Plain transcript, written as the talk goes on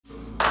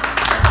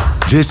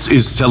This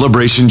is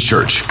Celebration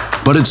Church,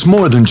 but it's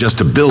more than just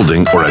a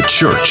building or a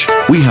church.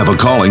 We have a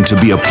calling to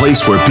be a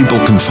place where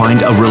people can find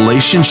a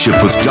relationship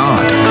with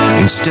God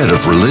instead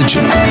of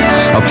religion.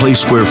 A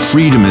place where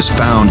freedom is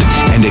found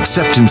and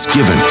acceptance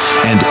given,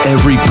 and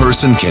every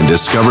person can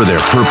discover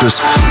their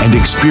purpose and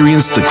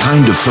experience the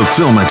kind of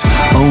fulfillment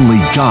only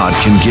God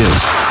can give.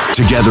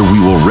 Together we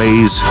will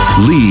raise,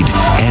 lead,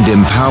 and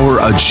empower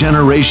a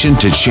generation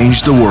to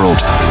change the world.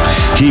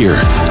 Here,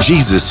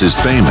 Jesus is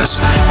famous,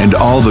 and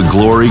all the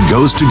glory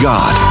goes to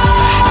God.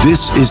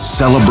 This is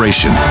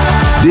Celebration.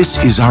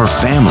 This is our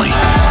family.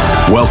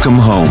 Welcome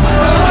home.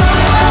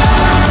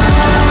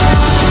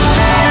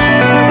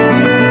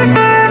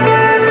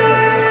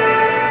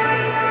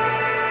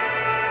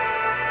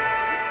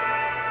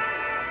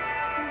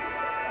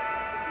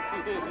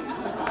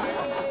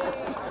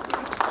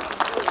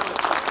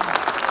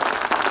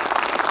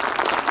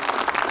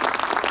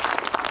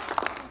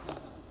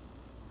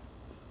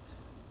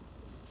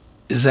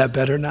 Is that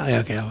better now?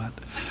 Okay,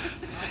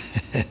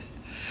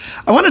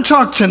 I want to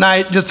talk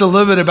tonight just a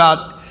little bit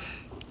about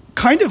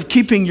kind of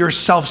keeping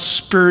yourself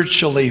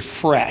spiritually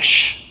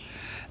fresh.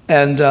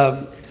 And,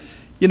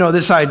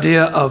 this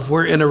idea of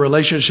we're in a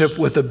relationship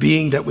with a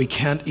being that we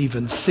can't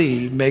even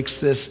see makes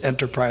this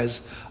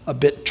enterprise a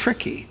bit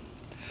tricky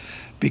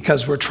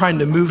because we're trying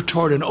to move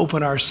toward and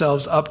open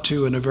ourselves up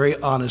to, in a very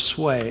honest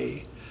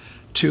way,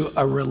 to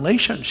a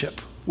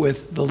relationship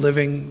with the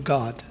living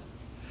God.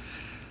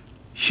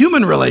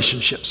 Human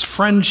relationships,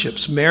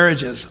 friendships,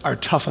 marriages are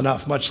tough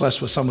enough, much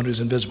less with someone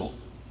who's invisible.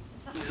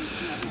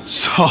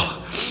 So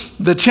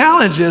the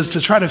challenge is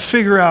to try to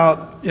figure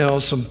out,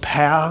 some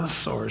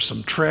paths or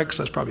some tricks,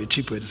 that's probably a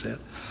cheap way to say it,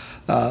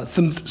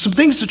 some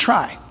things to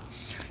try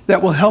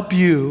that will help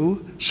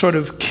you sort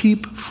of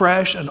keep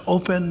fresh and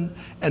open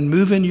and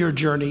move in your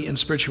journey in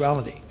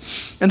spirituality.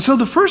 And so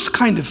the first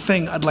kind of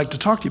thing I'd like to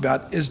talk to you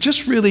about is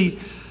just really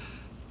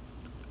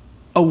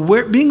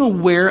being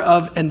aware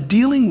of and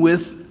dealing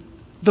with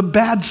the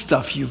bad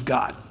stuff you've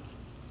got.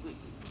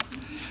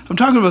 I'm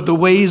talking about the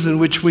ways in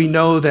which we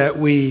know that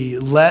we're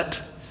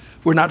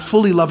not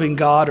fully loving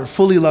God or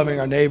fully loving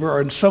our neighbor or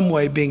in some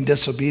way being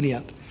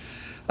disobedient.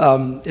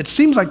 It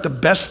seems like the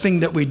best thing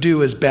that we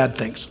do is bad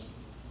things.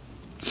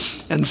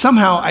 And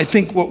somehow I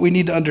think what we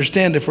need to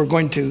understand if we're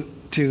going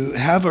to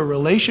have a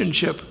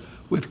relationship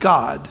with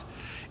God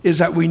is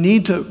that we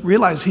need to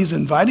realize He's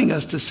inviting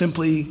us to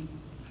simply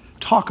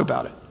talk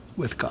about it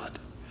with God.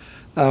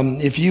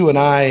 If you and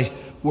I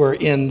were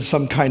in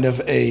some kind of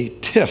a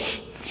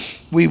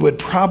tiff, we would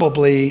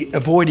probably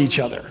avoid each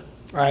other,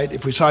 right?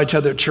 If we saw each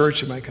other at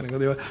church, we might kind of go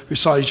the other way. If we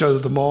saw each other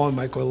at the mall, we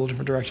might go a little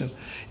different direction.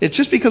 It's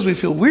just because we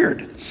feel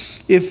weird.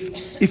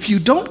 If you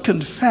don't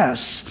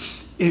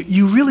confess,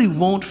 you really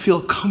won't feel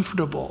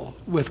comfortable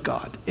with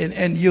God.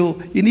 And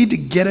you need to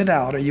get it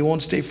out or you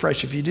won't stay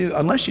fresh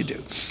unless you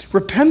do.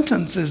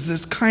 Repentance is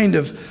this kind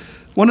of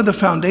one of the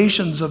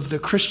foundations of the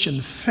Christian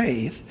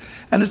faith,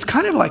 and it's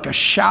kind of like a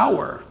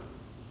shower.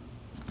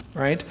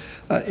 Right?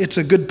 It's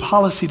a good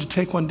policy to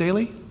take one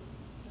daily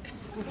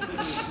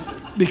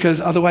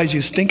because otherwise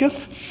you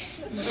stinketh.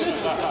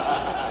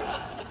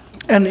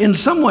 And in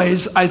some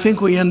ways, I think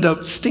we end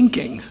up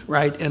stinking,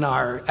 right, in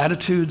our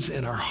attitudes,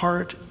 in our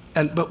heart.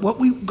 But what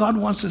God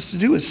wants us to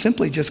do is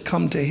simply just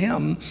come to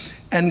Him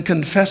and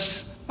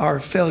confess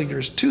our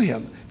failures to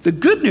Him. The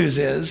good news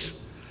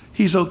is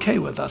He's okay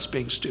with us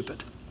being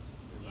stupid.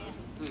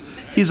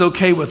 He's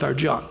okay with our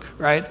junk,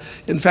 right?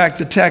 In fact,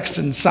 the text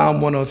in Psalm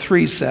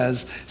 103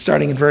 says,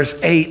 starting in verse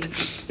 8,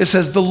 it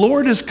says, "The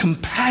Lord is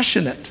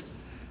compassionate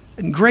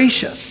and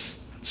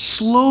gracious,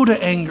 slow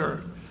to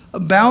anger,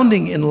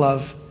 abounding in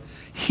love.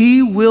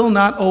 He will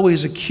not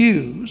always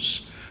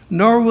accuse,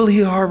 nor will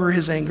He harbor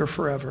His anger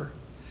forever.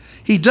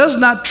 He does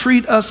not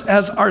treat us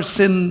as our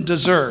sin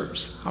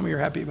deserves." How many are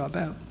happy about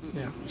that?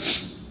 Yeah.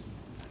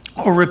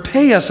 "Or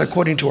repay us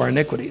according to our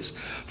iniquities.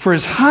 For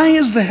as high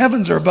as the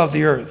heavens are above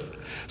the earth,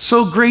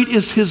 so great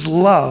is His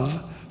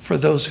love for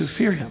those who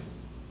fear Him.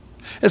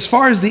 As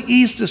far as the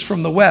east is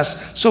from the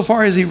west, so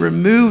far as He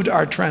removed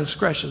our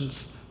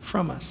transgressions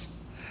from us.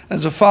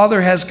 As a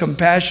father has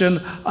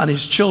compassion on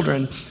his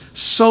children,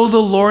 so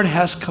the Lord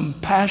has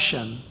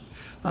compassion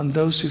on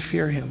those who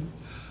fear Him.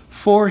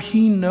 For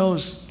He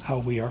knows how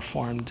we are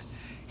formed.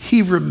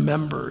 He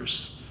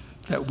remembers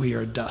that we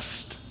are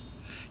dust."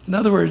 In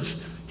other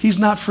words, He's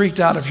not freaked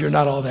out if you're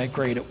not all that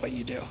great at what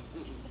you do.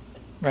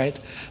 Right?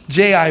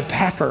 J.I.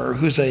 Packer,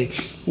 who's a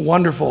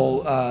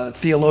wonderful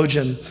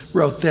theologian,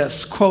 wrote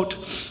this, quote,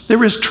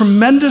 "There is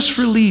tremendous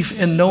relief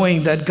in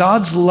knowing that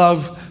God's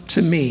love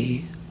to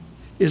me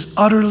is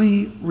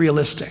utterly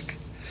realistic,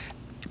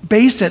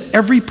 based at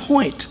every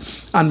point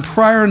on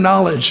prior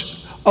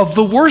knowledge of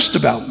the worst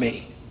about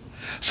me,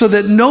 so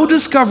that no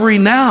discovery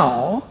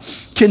now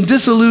can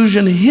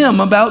disillusion Him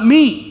about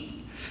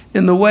me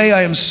in the way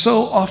I am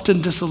so often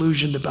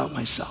disillusioned about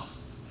myself."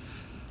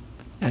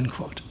 End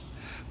quote.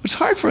 What's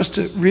hard for us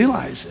to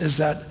realize is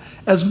that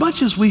as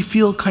much as we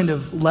feel kind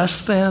of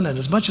less than and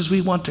as much as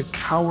we want to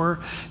cower,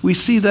 we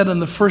see that in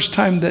the first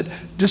time that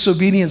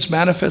disobedience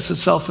manifests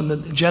itself in the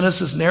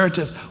Genesis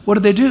narrative,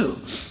 what do?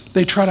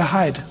 They try to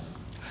hide.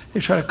 They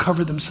try to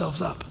cover themselves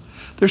up.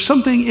 There's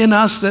something in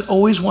us that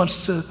always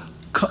wants to,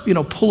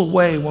 pull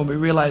away when we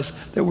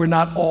realize that we're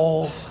not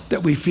all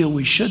that we feel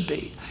we should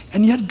be.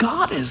 And yet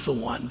God is the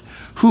one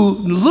who,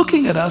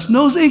 looking at us,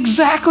 knows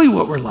exactly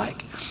what we're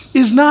like,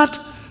 is not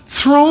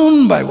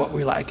thrown by what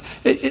we like,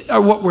 or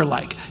what we're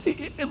like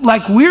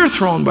we're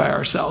thrown by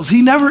ourselves.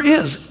 He never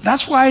is.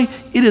 That's why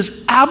it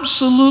is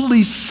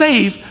absolutely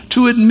safe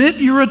to admit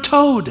you're a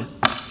toad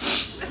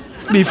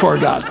before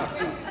God.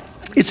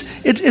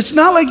 It's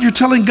not like you're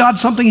telling God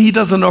something he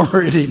doesn't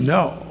already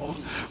know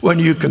when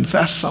you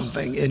confess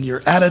something in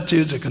your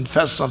attitudes or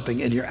confess something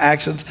in your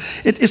actions.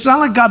 It's not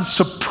like God's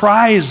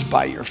surprised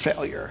by your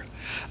failure.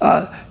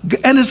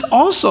 And it's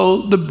also,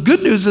 the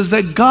good news is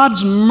that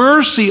God's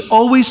mercy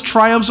always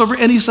triumphs over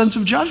any sense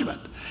of judgment.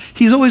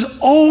 He's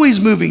always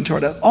moving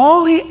toward us.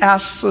 All he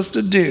asks us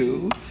to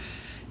do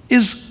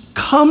is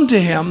come to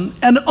him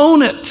and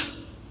own it.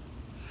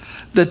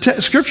 The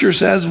scripture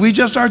says we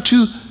just are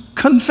to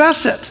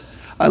confess it.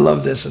 I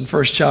love this in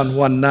 1 John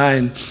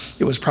 1:9.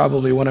 It was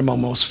probably one of my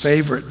most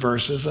favorite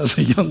verses as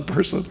a young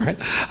person, right?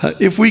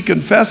 If we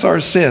confess our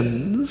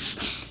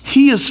sins,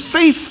 he is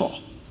faithful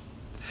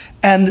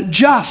and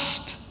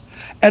just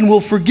and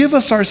will forgive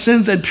us our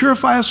sins and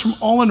purify us from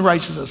all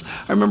unrighteousness.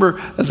 I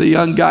remember as a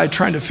young guy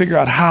trying to figure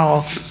out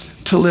how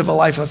to live a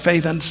life of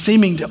faith and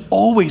seeming to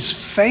always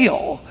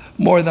fail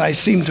more than I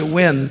seem to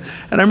win.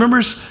 And I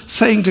remember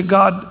saying to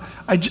God,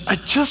 I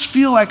just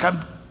feel like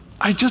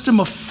I just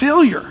am a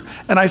failure.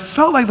 And I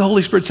felt like the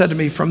Holy Spirit said to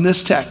me from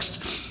this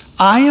text,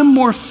 I am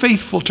more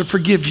faithful to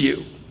forgive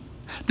you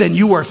than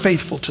you are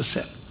faithful to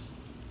sin.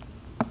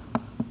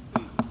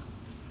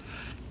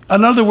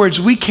 In other words,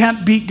 we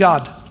can't beat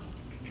God.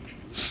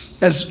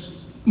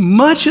 As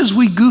much as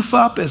we goof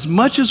up, as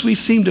much as we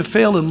seem to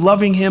fail in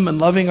loving him and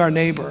loving our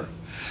neighbor,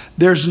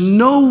 there's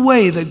no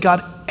way that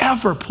God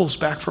ever pulls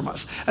back from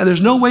us. And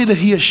there's no way that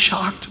he is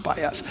shocked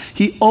by us.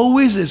 He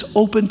always is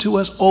open to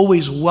us,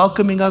 always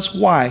welcoming us.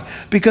 Why?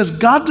 Because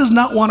God does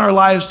not want our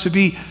lives to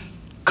be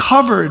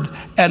covered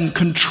and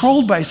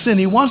controlled by sin.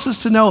 He wants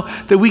us to know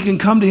that we can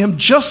come to him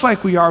just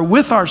like we are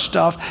with our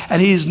stuff,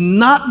 and he's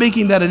not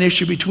making that an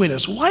issue between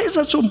us. Why is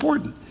that so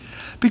important?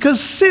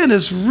 Because sin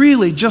is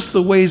really just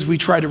the ways we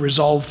try to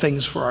resolve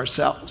things for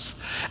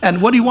ourselves.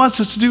 And what he wants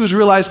us to do is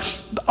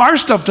realize our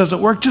stuff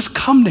doesn't work. Just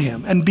come to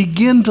him and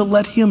begin to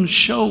let him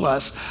show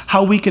us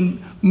how we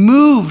can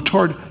move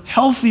toward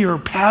healthier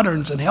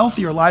patterns and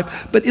healthier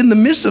life. But in the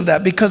midst of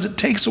that, because it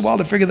takes a while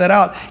to figure that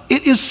out,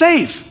 it is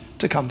safe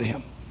to come to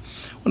him.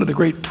 One of the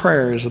great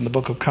prayers in the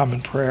Book of Common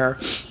Prayer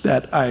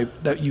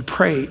that you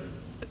pray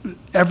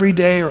every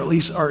day,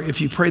 or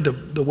if you pray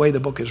the way the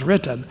book is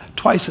written,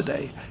 twice a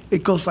day,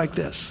 it goes like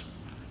this.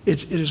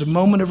 It is a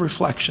moment of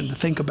reflection to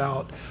think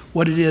about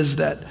what it is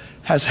that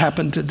has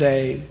happened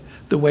today,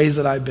 the ways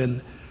that I've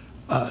been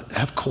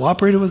have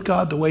cooperated with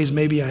God, the ways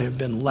maybe I have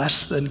been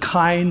less than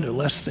kind or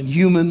less than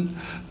human,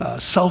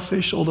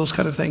 selfish, all those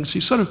kind of things. So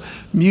you sort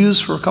of muse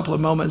for a couple of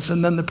moments,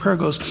 and then the prayer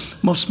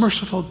goes, most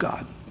merciful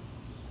God,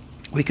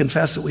 we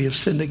confess that we have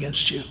sinned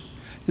against you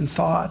in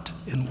thought,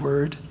 in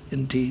word,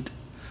 in deed,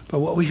 by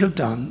what we have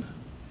done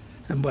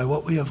and by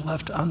what we have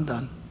left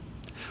undone.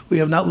 We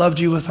have not loved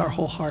you with our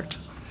whole heart.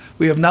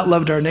 We have not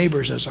loved our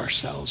neighbors as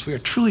ourselves. We are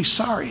truly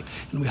sorry,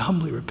 and we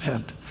humbly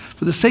repent.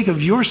 For the sake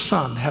of your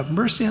Son, have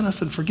mercy on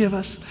us and forgive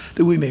us,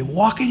 that we may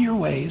walk in your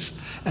ways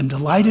and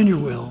delight in your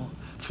will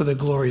for the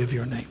glory of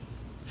your name.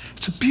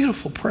 It's a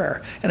beautiful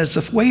prayer, and it's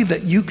a way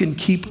that you can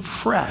keep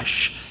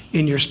fresh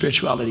in your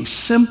spirituality.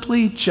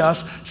 Simply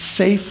just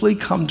safely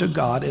come to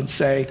God and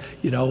say,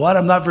 you know what,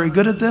 I'm not very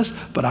good at this,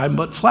 but I'm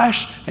but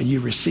flesh, and you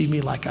receive me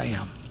like I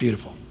am.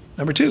 Beautiful.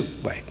 Number 2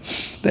 way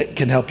that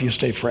can help you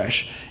stay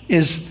fresh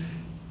is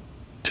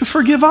to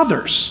forgive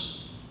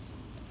others.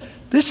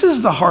 This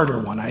is the harder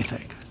one, I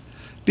think,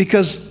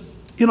 because,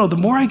 the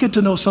more I get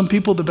to know some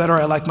people, the better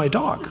I like my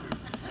dog.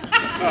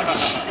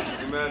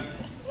 Amen.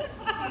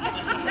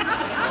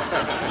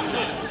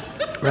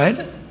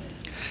 Right?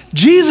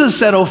 Jesus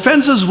said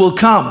offenses will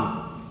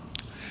come.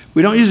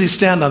 We don't usually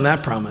stand on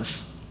that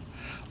promise.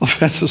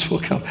 Offenses will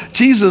come.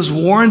 Jesus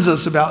warns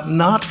us about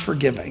not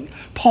forgiving.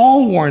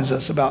 Paul warns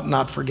us about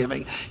not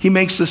forgiving. He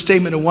makes the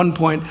statement at one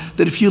point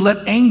that if you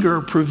let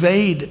anger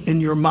pervade in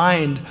your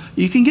mind,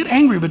 you can get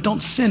angry, but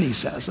don't sin, he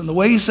says. And the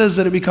way he says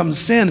that it becomes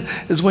sin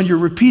is when you're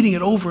repeating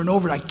it over and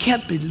over. I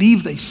can't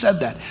believe they said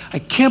that. I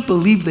can't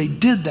believe they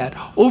did that,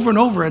 over and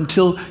over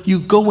until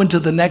you go into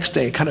the next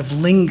day. It kind of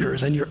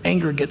lingers and your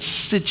anger gets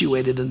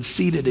situated and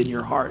seated in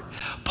your heart.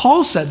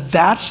 Paul said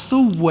that's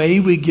the way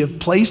we give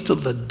place to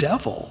the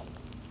devil.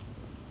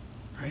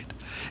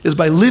 Is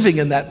by living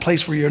in that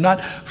place where you're not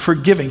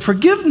forgiving.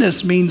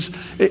 Forgiveness means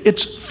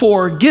it's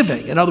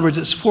forgiving. In other words,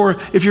 it's for,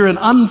 if you're in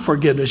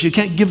unforgiveness, you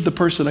can't give the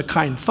person a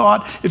kind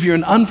thought. If you're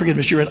in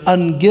unforgiveness, you're in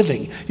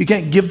ungiving. You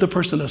can't give the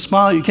person a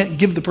smile. You can't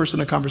give the person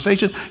a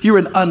conversation. You're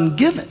in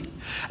ungiving.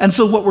 And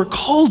so what we're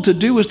called to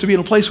do is to be in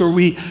a place where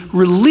we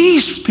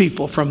release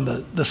people from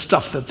the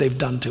stuff that they've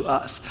done to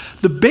us.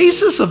 The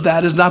basis of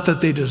that is not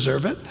that they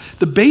deserve it.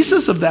 The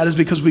basis of that is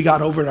because we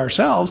got over it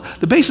ourselves.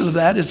 The basis of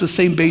that is the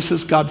same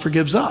basis God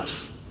forgives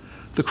us,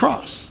 the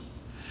cross.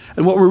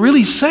 And what we're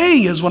really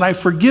saying is when I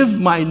forgive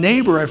my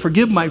neighbor, I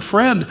forgive my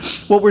friend,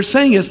 what we're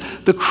saying is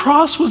the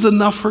cross was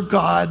enough for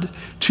God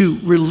to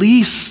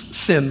release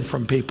sin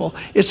from people.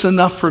 It's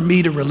enough for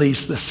me to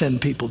release the sin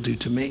people do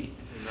to me.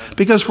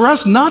 Because for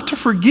us not to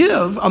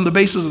forgive on the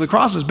basis of the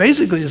cross is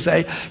basically to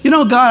say,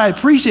 God, I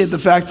appreciate the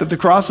fact that the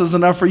cross is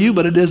enough for you,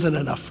 but it isn't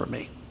enough for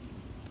me.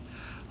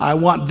 I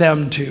want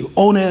them to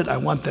own it. I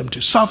want them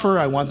to suffer.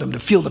 I want them to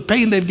feel the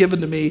pain they've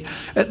given to me.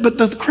 But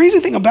the crazy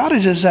thing about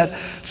it is that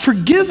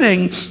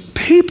forgiving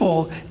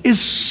people is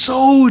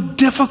so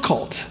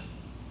difficult.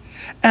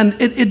 And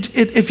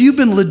if you've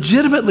been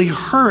legitimately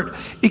hurt,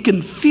 it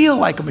can feel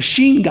like a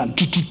machine gun,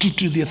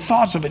 the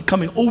thoughts of it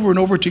coming over and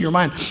over to your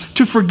mind.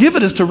 To forgive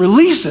it is to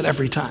release it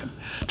every time,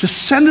 to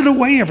send it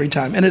away every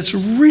time. And it's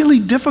really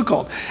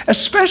difficult,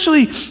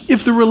 especially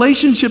if the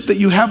relationship that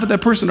you have with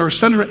that person or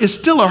centered is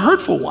still a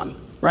hurtful one,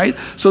 right?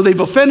 So they've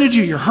offended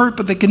you, you're hurt,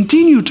 but they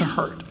continue to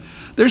hurt.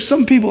 There's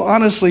some people,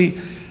 honestly,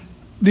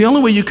 the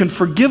only way you can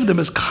forgive them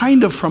is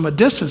kind of from a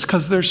distance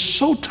because they're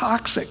so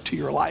toxic to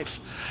your life.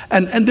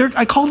 And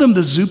I call them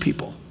the zoo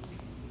people.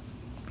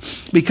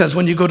 Because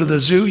when you go to the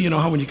zoo, you know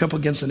how when you come up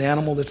against an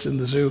animal that's in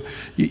the zoo,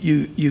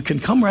 you can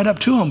come right up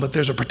to them, but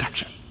there's a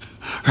protection,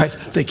 right?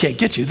 They can't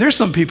get you. There's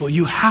some people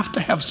you have to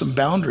have some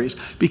boundaries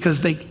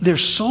because they're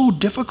so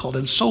difficult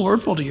and so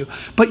hurtful to you,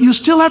 but you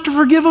still have to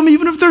forgive them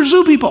even if they're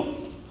zoo people.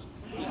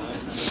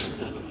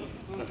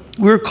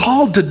 We're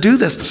called to do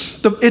this.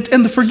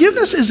 And the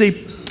forgiveness is a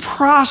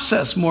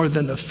process more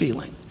than a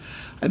feeling.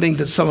 I think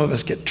that some of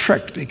us get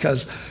tricked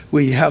because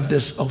we have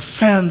this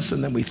offense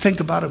and then we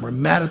think about it, we're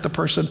mad at the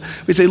person.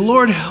 We say,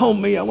 Lord, help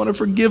me, I want to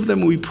forgive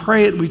them. We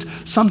pray it, we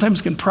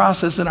sometimes can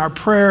process in our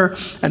prayer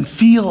and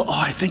feel,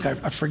 I think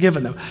I've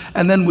forgiven them.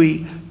 And then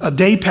a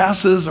day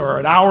passes or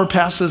an hour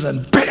passes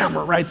and bam,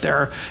 we're right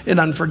there in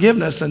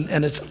unforgiveness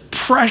and it's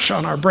fresh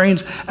on our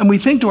brains. And we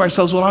think to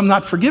ourselves, well, I'm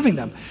not forgiving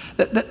them.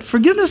 That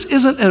forgiveness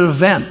isn't an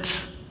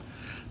event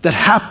that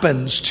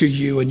happens to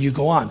you and you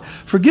go on.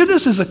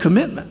 Forgiveness is a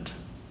commitment.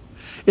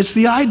 It's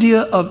the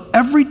idea of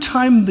every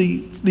time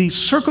the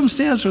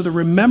circumstance or the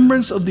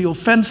remembrance of the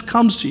offense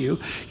comes to you,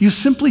 you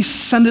simply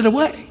send it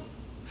away.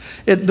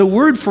 The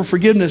word for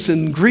forgiveness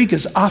in Greek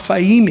is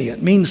aphaimi.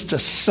 It means to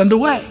send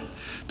away,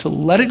 to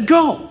let it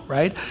go,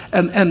 right?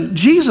 And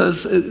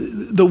Jesus,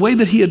 the way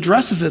that he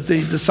addresses it,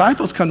 the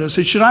disciples come to him and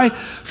say, should I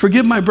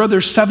forgive my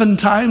brother 7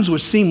 times,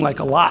 which seemed like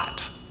a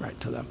lot, right,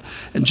 to them.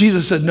 And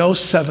Jesus said, no,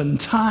 7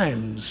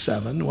 times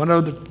 7. One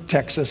other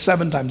text says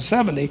 7 times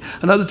 70.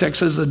 Another text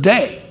says a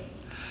day.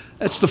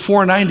 It's the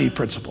 490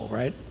 principle,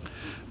 right?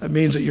 That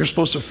means that you're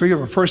supposed to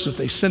forgive a person if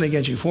they sin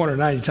against you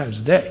 490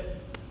 times a day.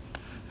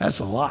 That's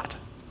a lot,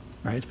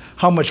 right?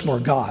 How much more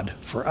God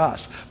for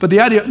us? But the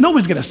idea,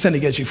 nobody's going to sin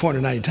against you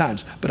 490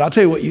 times. But I'll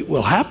tell you what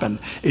will happen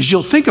is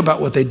you'll think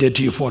about what they did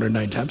to you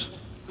 490 times.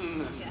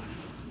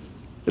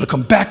 It'll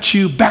come back to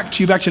you, back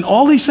to you, back to you. And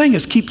all he's saying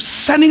is keep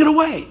sending it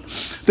away.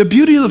 The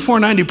beauty of the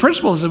 490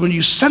 principle is that when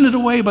you send it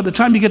away, by the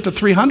time you get to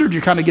 300,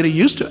 you're kind of getting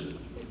used to it.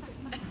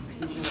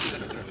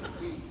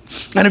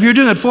 And if you're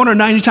doing it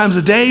 490 times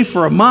a day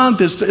for a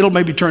month, it'll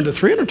maybe turn to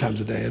 300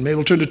 times a day, and maybe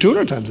it'll turn to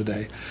 200 times a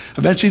day,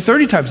 eventually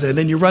 30 times a day, and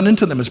then you run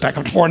into them, it's back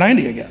up to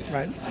 490 again,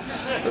 right?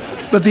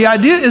 But the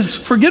idea is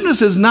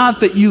forgiveness is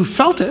not that you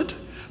felt it.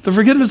 The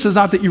forgiveness is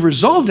not that you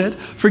resolved it.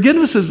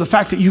 Forgiveness is the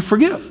fact that you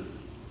forgive.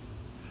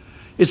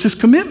 It's this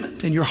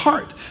commitment in your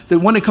heart that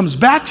when it comes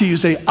back to you, you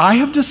say, I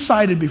have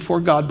decided before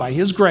God by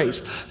his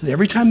grace that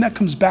every time that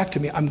comes back to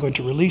me, I'm going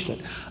to release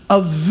it.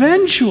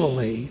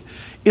 Eventually,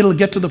 it'll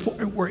get to the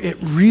point where it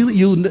really,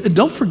 you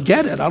don't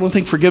forget it. I don't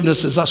think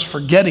forgiveness is us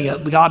forgetting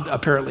it. God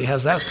apparently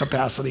has that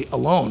capacity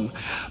alone.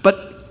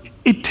 But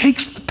it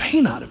takes the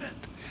pain out of it.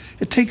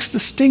 It takes the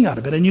sting out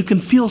of it. And you can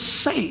feel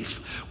safe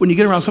when you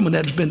get around someone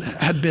that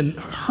had been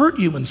hurt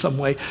you in some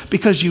way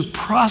because you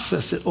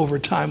process it over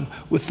time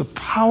with the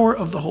power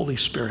of the Holy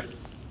Spirit.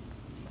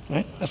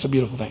 Right? That's a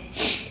beautiful thing.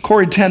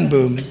 Corrie ten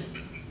Boom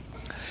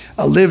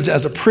lived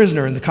as a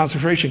prisoner in the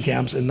concentration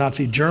camps in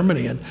Nazi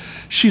Germany, and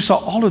she saw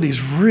all of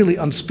these really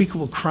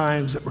unspeakable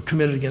crimes that were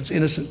committed against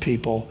innocent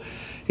people,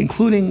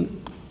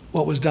 including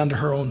what was done to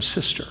her own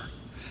sister.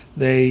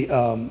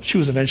 She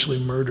was eventually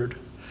murdered.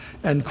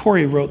 And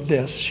Corrie wrote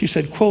this. She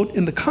said, quote,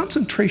 in the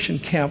concentration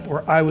camp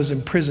where I was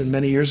imprisoned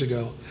many years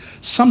ago,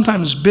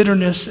 sometimes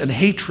bitterness and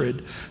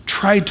hatred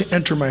tried to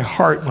enter my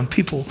heart when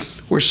people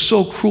were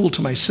so cruel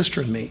to my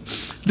sister and me.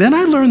 Then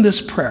I learned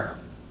this prayer.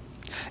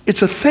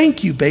 It's a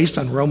thank you based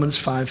on Romans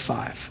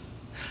 5:5.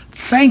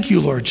 Thank you,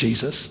 Lord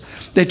Jesus,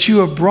 that you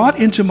have brought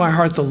into my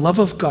heart the love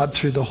of God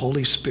through the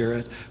Holy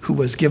Spirit who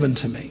was given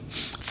to me.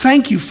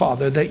 Thank you,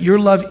 Father, that your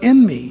love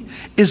in me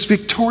is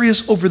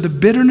victorious over the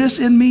bitterness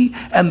in me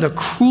and the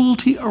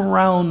cruelty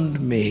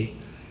around me.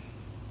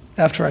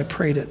 After I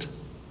prayed it,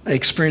 I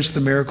experienced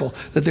the miracle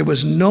that there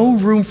was no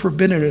room for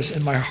bitterness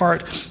in my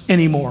heart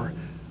anymore.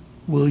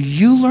 Will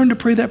you learn to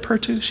pray that prayer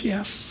too? She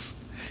asks.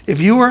 If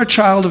you are a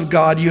child of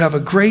God, you have a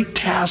great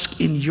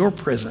task in your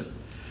prison.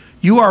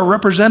 You are a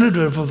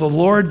representative of the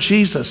Lord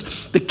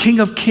Jesus, the King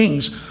of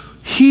Kings.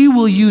 He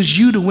will use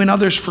you to win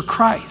others for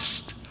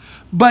Christ.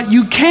 But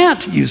you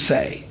can't, you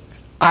say.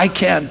 I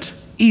can't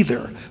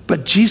either,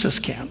 but Jesus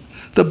can.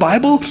 The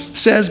Bible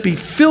says, be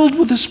filled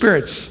with the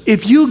Spirit.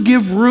 If you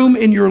give room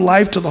in your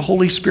life to the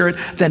Holy Spirit,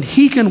 then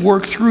he can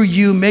work through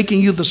you,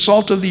 making you the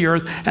salt of the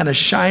earth and a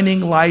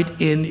shining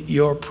light in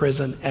your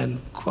prison,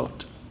 end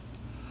quote.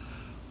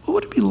 What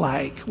would it be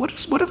like? What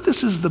if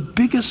this is the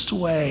biggest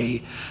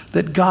way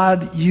that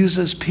God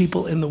uses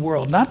people in the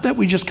world? Not that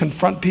we just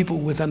confront people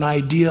with an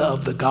idea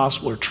of the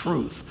gospel or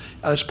truth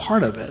as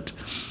part of it,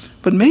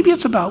 but maybe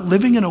it's about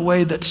living in a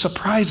way that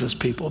surprises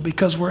people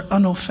because we're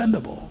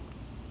unoffendable.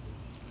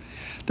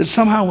 That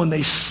somehow when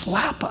they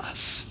slap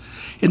us,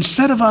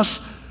 instead of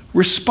us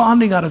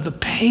responding out of the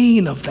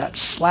pain of that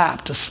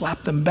slap to slap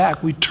them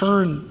back, we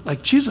turn,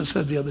 like Jesus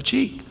said, the other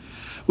cheek,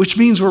 which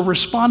means we're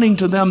responding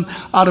to them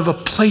out of a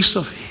place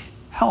of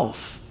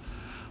health,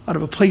 out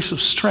of a place of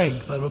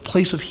strength, out of a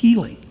place of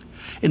healing,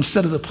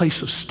 instead of the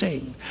place of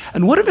sting.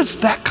 And what if it's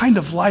that kind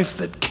of life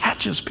that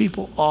catches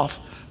people off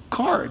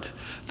guard?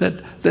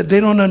 That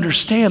they don't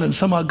understand, and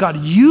somehow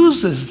God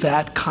uses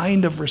that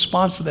kind of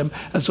response to them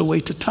as a way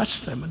to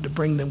touch them and to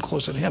bring them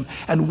closer to him.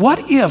 And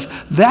what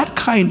if that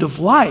kind of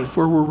life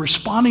where we're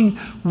responding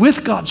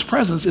with God's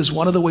presence is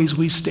one of the ways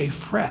we stay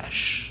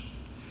fresh?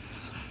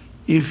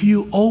 If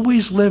you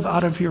always live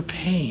out of your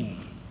pain,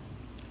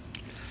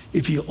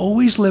 if you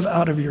always live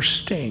out of your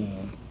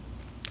sting,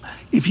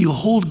 if you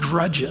hold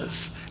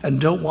grudges and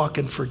don't walk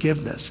in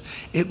forgiveness,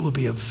 it will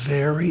be a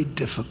very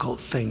difficult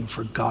thing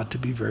for God to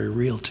be very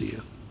real to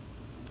you.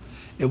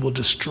 It will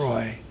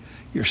destroy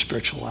your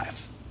spiritual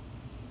life.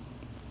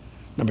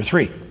 Number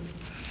 3,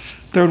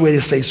 third way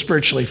to stay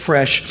spiritually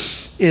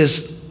fresh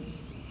is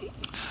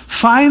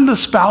find the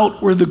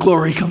spout where the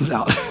glory comes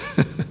out.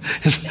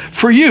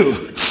 For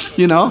you,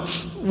 you know,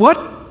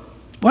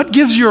 what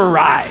gives you a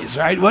rise,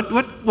 right?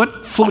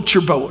 What floats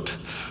your boat,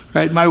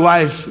 right? My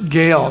wife,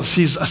 Gail,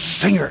 she's a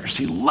singer.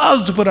 She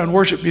loves to put on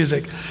worship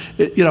music,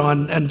 you know,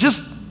 and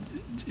just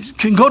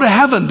can go to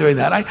heaven doing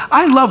that.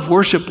 I love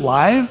worship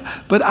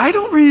live, but I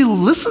don't really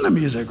listen to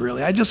music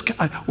really.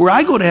 Where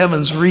I go to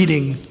heaven's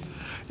reading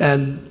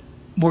and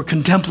more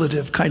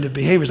contemplative kind of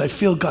behaviors. I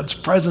feel God's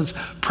presence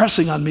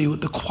pressing on me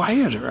with the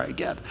quieter I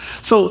get.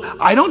 So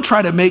I don't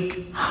try to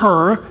make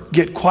her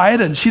get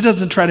quiet, and she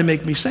doesn't try to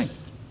make me sing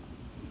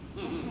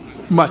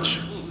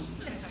much.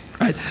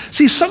 Right?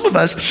 See, some of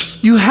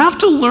us, you have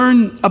to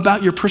learn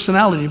about your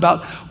personality,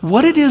 about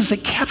what it is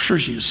that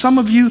captures you. Some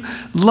of you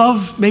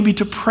love maybe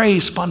to pray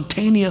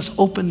spontaneous,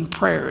 open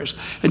prayers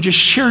and just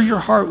share your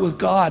heart with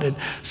God. And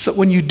so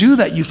when you do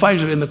that, you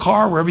find in the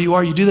car, wherever you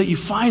are, you do that, you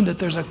find that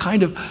there's a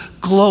kind of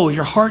glow.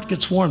 Your heart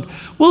gets warmed.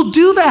 Well,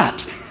 do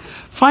that.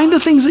 Find the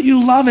things that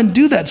you love and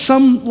do that.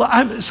 Some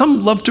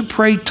love to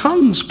pray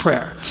tongues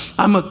prayer.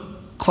 I'm a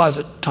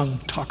closet tongue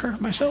talker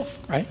myself,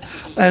 right?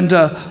 And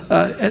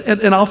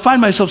I'll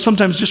find myself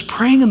sometimes just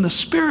praying in the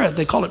Spirit.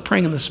 They call it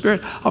praying in the Spirit.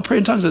 I'll pray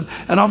in tongues. And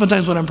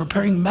oftentimes when I'm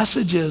preparing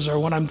messages or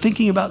when I'm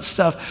thinking about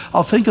stuff,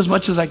 I'll think as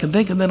much as I can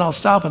think, and then I'll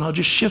stop and I'll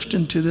just shift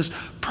into this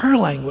prayer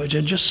language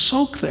and just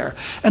soak there.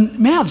 And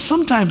man,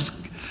 sometimes,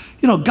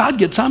 you know, God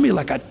gets on me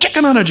like a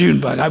chicken on a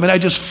June bug. I mean, I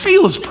just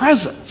feel his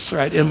presence,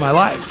 right, in my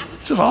life.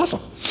 It's just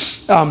awesome.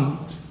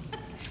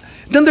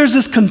 Then there's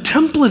this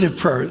contemplative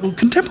prayer.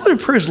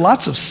 Contemplative prayer is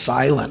lots of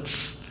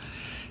silence.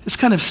 It's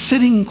kind of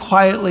sitting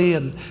quietly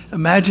and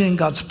imagining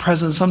God's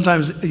presence.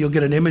 Sometimes you'll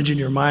get an image in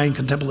your mind.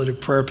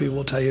 Contemplative prayer, people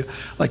will tell you,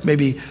 like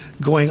maybe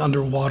going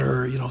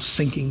underwater, you know,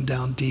 sinking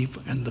down deep,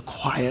 and the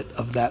quiet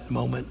of that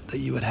moment that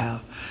you would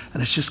have.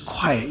 And it's just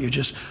quiet. You're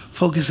just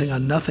focusing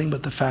on nothing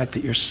but the fact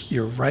that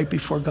you're right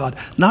before God,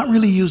 not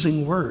really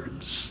using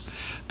words.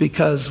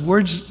 Because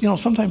words, you know,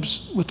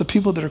 sometimes with the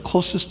people that are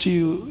closest to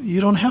you, you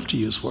don't have to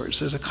use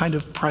words. There's a kind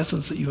of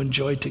presence that you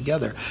enjoy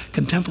together.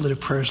 Contemplative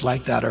prayers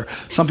like that. Or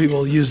some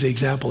people use the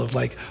example of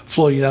like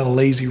floating down a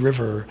lazy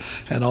river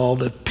and all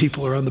the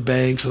people are on the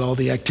banks and all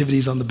the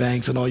activities on the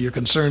banks and all your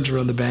concerns are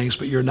on the banks,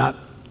 but you're not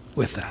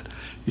with that.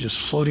 You're just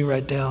floating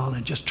right down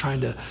and just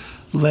trying to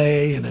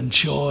lay and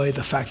enjoy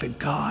the fact that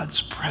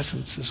God's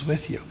presence is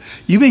with you.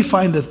 You may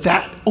find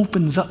that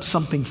opens up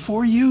something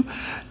for you.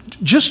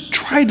 Just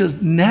try to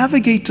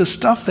navigate to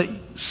stuff that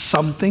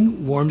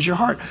something warms your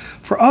heart.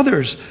 For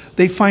others,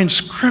 they find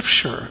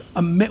Scripture,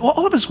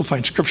 all of us will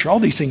find Scripture, all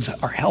these things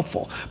are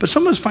helpful, but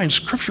some of us find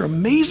Scripture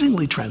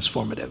amazingly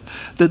transformative.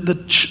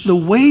 The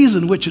ways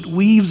in which it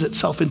weaves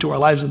itself into our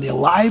lives and the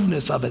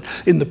aliveness of it,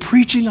 in the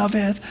preaching of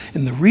it,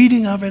 in the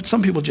reading of it.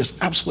 Some people just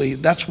absolutely,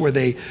 that's where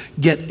they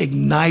get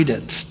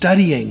ignited,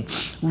 studying,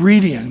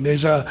 reading.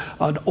 There's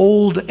an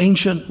old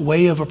ancient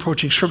way of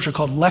approaching Scripture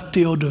called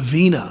Lectio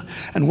Divina.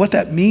 And what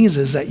that means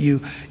is that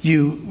you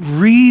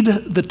read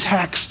the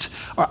text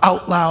or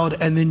out loud,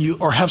 and then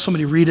or have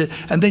somebody read it,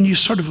 and then you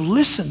sort of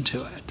listen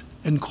to it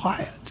in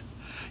quiet.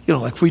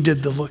 like we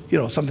did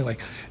something like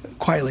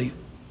quietly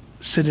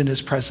sit in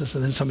his presence,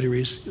 and then somebody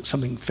reads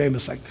something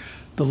famous like,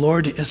 "The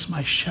Lord is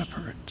my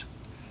shepherd,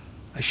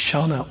 I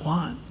shall not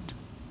want.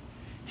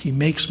 He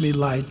makes me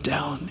lie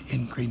down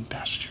in green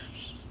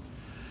pastures."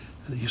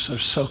 And then you sort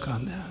of soak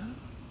on that.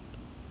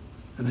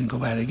 And then go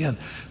back again.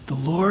 "The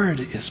Lord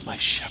is my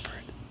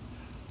shepherd,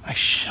 I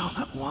shall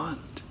not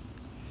want.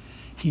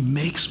 He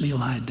makes me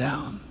lie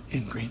down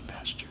in green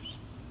pastures."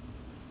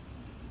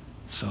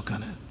 Soak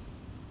on it.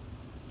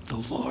 "The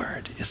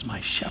Lord is my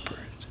shepherd."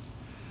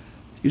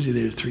 Usually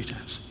they do it 3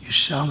 times. "You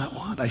shall not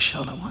want, I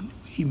shall not want.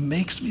 He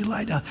makes me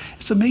lie down."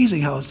 It's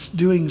amazing how it's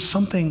doing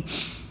something,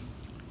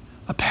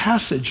 a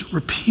passage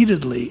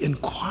repeatedly in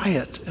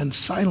quiet and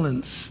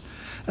silence,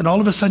 and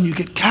all of a sudden you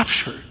get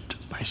captured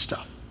by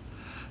stuff.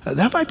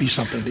 That might be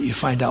something that you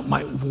find out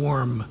might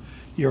warm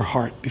your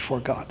heart before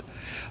God.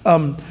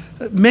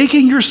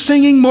 Making your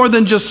singing more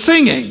than just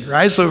singing,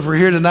 right? So if we're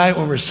here tonight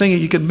when we're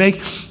singing, you can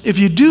make, if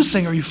you do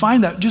sing or you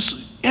find that,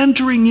 just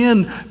entering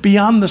in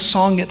beyond the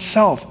song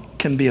itself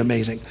can be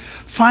amazing.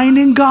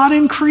 Finding God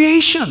in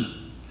creation.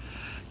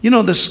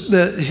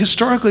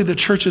 Historically the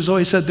church has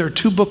always said there are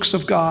 2 books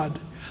of God,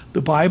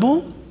 the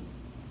Bible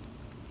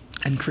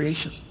and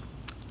creation.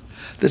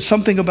 That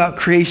something about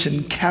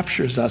creation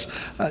captures us.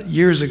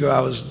 Years ago, I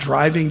was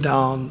driving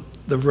down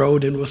the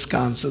road in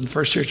Wisconsin. The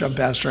first church I'm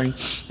pastoring,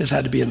 this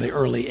had to be in the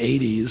early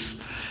 80s.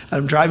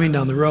 I'm driving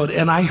down the road,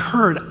 and I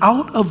heard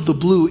out of the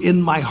blue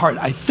in my heart,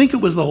 I think it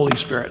was the Holy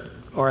Spirit,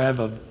 or I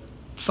have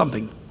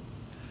something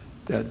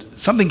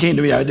came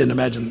to me, I didn't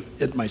imagine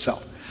it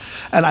myself.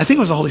 And I think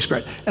it was the Holy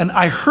Spirit. And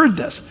I heard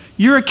this,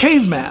 "You're a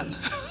caveman."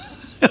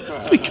 I'm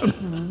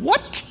thinking,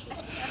 what?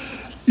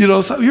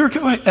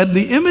 And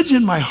the image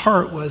in my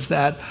heart was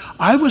that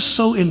I was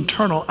so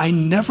internal, I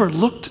never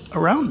looked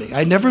around me.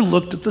 I never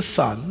looked at the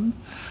sun,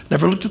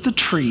 never looked at the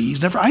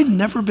trees, I'd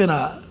never been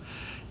a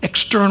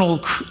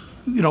external,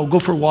 go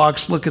for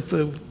walks, look at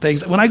the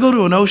things. When I go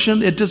to an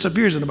ocean, it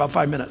disappears in about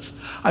 5 minutes.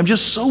 I'm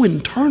just so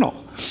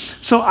internal.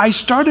 So I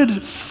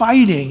started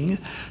fighting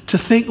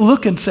to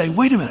look and say,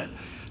 wait a minute,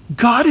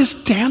 God is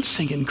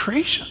dancing in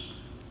creation.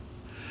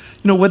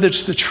 Whether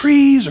it's the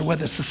trees or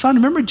whether it's the sun.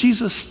 Remember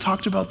Jesus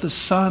talked about the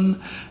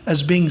sun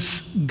as being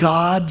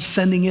God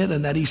sending it,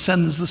 and that he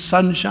sends the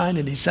sunshine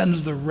and he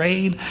sends the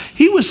rain.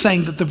 He was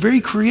saying that the very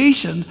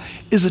creation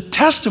is a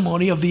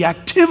testimony of the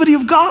activity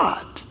of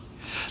God.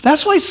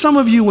 That's why some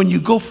of you, when you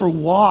go for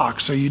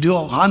walks or you do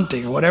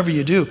hunting or whatever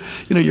you do,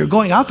 you're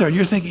going out there and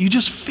you're thinking, you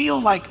just feel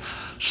like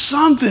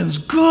something's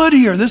good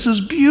here. This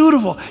is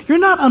beautiful. You're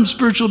not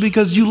unspiritual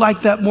because you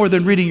like that more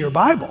than reading your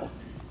Bible.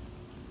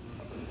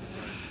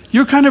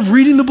 You're kind of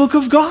reading the book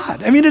of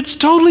God. It's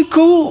totally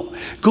cool.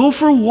 Go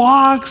for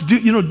walks,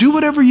 do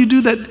whatever you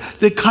do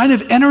that kind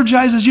of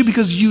energizes you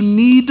because you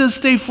need to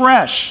stay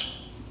fresh.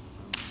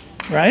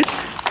 Right?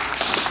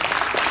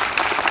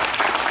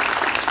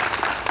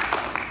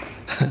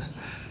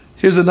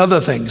 Here's another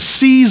thing.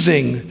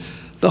 Seizing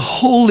the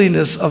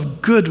holiness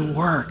of good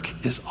work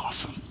is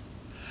awesome.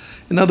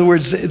 In other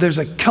words, there's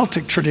a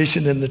Celtic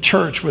tradition in the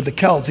church where the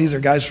Celts, these are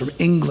guys from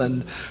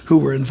England who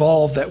were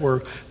involved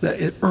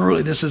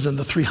early, this is in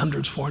the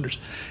 300s, 400s,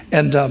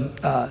 and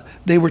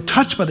they were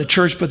touched by the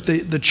church, but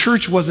the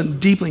church wasn't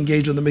deeply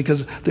engaged with them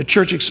because the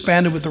church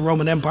expanded with the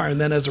Roman Empire, and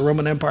then as the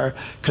Roman Empire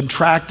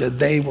contracted,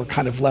 they were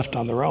kind of left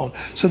on their own.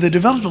 So they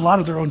developed a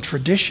lot of their own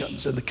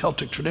traditions in the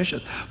Celtic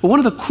tradition. But one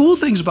of the cool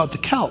things about the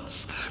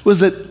Celts was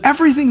that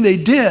everything they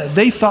did,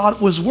 they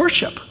thought was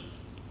worship.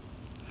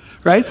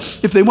 Right?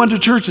 If they went to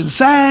church and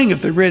sang,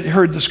 if they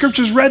heard the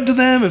scriptures read to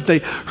them, if they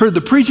heard the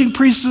preaching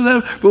preached to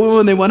them, but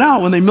when they went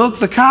out, when they milked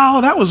the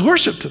cow, that was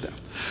worship to them.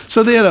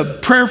 So they had a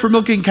prayer for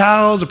milking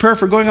cows, a prayer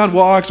for going on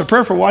walks, a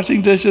prayer for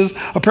washing dishes,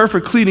 a prayer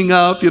for cleaning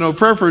up, a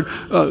prayer for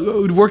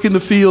working the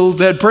fields.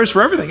 They had prayers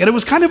for everything, and it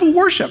was kind of a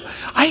worship.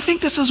 I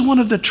think this is one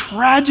of the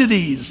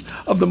tragedies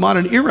of the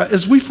modern era,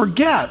 is we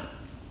forget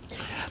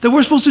that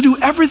we're supposed to do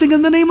everything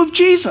in the name of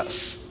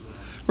Jesus.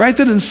 Right?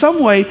 That in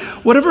some way,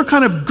 whatever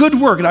kind of good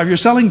work, now if you're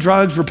selling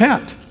drugs,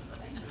 repent.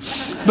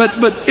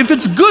 But if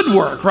it's good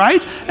work,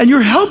 right? And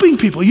you're helping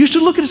people, you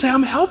should look at it and say,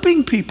 I'm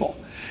helping people.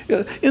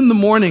 In the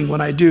morning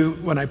when I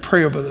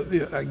pray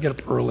I get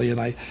up early and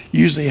I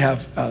usually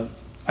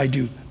I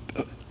do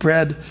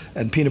bread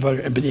and peanut butter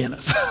and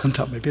bananas on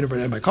top of my peanut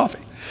butter and my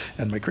coffee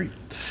and my cream.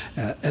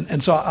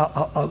 And so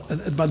I'll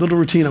my little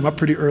routine, I'm up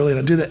pretty early and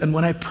I do that. And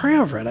when I pray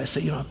over it, I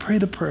say, I pray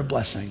the prayer of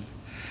blessing.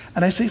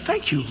 And I say,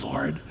 thank you,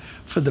 Lord,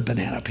 for the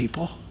banana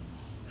people,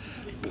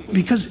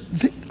 because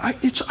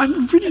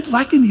I'm really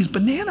liking these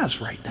bananas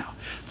right now.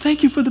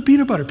 Thank you for the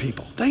peanut butter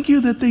people. Thank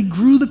you that they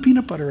grew the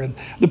peanut butter and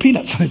the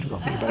peanuts. They grew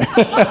peanut butter.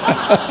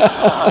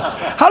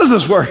 How does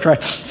this work,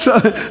 right? So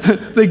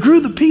they grew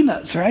the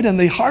peanuts, right? And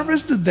they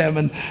harvested them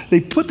and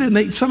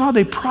somehow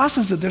they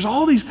processed it. There's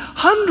all these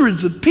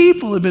hundreds of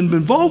people have been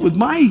involved with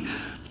my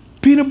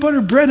peanut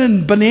butter bread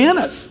and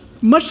bananas,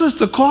 much less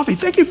the coffee.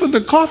 Thank you for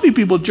the coffee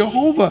people,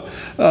 Jehovah.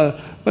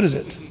 What is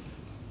it?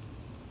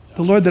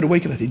 The Lord that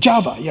awakeneth thee.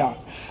 Java, yeah.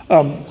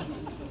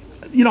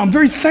 I'm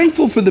very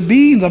thankful for the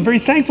beans. I'm very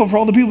thankful for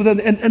all the people.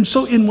 And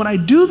so when I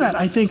do that,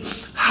 I think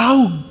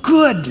how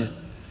good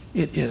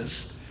it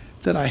is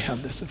that I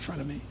have this in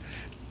front of me.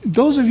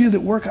 Those of you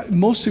that work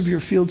most of your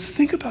fields,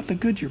 think about the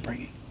good you're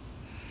bringing.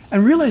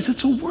 And realize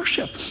it's a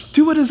worship.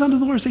 Do what is unto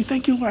the Lord. Say,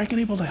 thank you, Lord, I can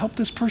able to help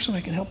this person. I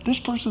can help this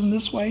person in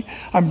this way.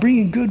 I'm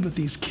bringing good with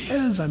these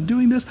kids. I'm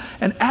doing this.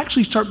 And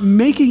actually start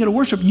making it a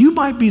worship. You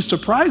might be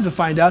surprised to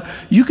find out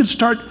you can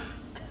start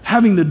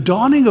having the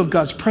dawning of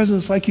God's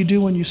presence like you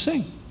do when you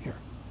sing here.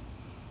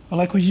 Or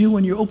like you do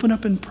when you open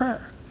up in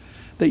prayer.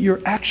 That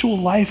your actual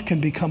life can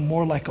become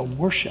more like a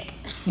worship.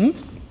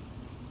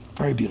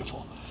 Very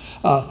beautiful.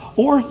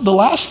 Or the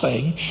last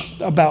thing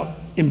about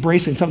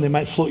embracing something that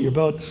might float your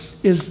boat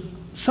is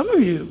some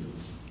of you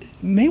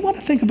may want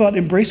to think about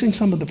embracing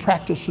some of the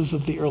practices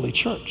of the early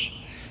church.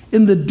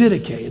 In the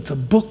Didache, it's a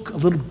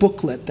little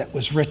booklet that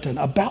was written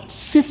about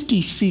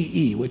 50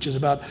 CE, which is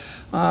about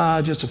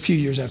just a few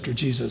years after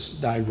Jesus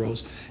died,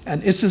 rose.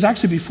 And this is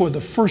actually before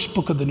the first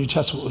book of the New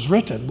Testament was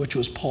written, which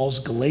was Paul's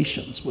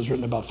Galatians, was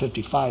written about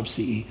 55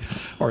 CE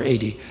or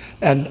 80.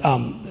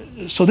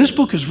 And so this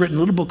book is written, a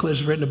little booklet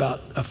is written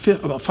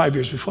about 5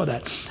 years before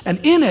that. And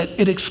in it,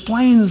 it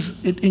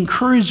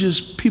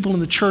encourages people in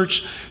the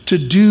church to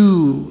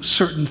do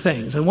certain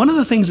things. And one of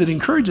the things it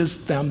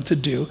encourages them to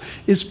do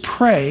is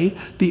pray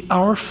the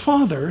Our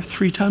Father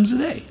 3 times a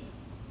day.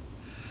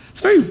 It's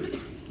a very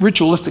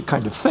ritualistic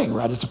kind of thing,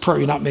 right? It's a prayer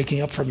you're not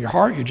making up from your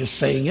heart, you're just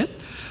saying it.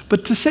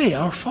 But to say,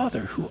 Our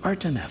Father who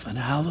art in heaven,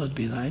 hallowed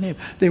be thy name.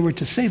 They were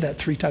to say that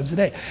 3 times a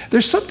day.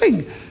 There's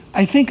something,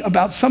 I think,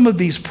 about some of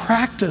these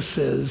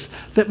practices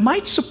that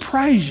might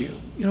surprise you.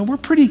 We're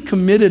pretty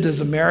committed as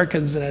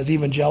Americans and as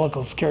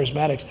evangelicals,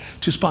 charismatics,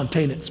 to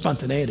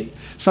spontaneity.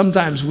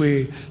 Sometimes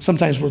we're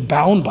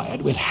bound by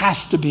it. It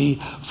has to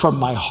be from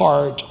my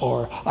heart,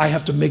 or I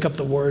have to make up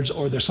the words,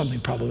 or there's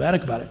something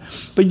problematic about it.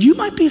 But you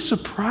might be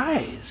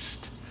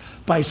surprised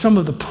by some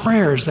of the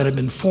prayers that have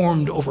been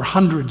formed over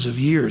hundreds of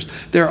years.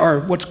 There are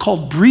what's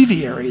called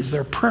breviaries.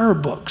 They're prayer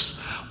books.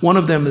 One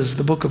of them is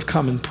the Book of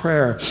Common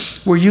Prayer,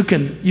 where you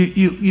can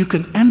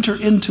enter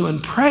into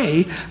and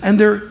pray, and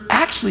they're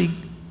actually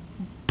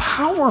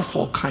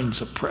powerful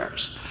kinds of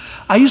prayers.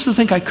 I used to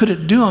think I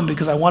couldn't do them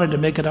because I wanted to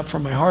make it up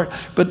from my heart,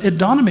 but it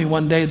dawned on me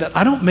one day that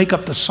I don't make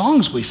up the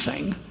songs we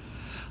sing.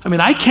 I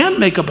mean, I can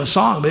make up a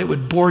song, but it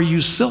would bore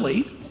you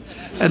silly.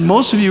 And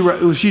most of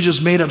you, if you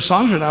just made up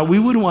songs right now, we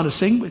wouldn't want to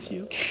sing with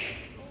you,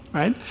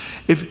 right?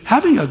 If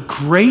having a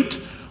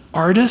great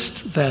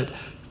artist that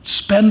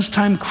spends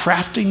time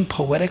crafting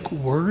poetic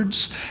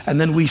words,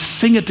 and then we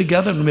sing it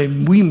together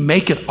and we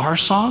make it our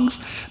songs,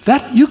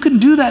 that you can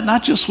do that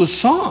not just with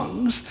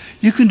songs,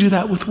 you can do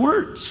that with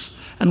words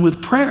and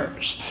with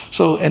prayers.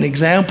 So an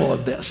example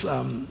of this,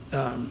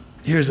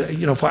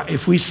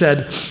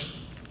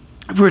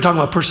 if we were talking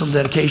about personal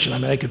dedication,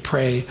 I could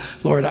pray,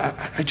 Lord,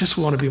 I just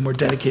want to be more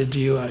dedicated to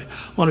you. I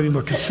want to be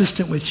more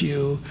consistent with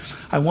you.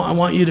 I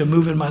want you to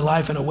move in my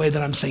life in a way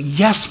that I'm saying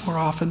yes more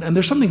often. And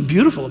there's something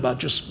beautiful about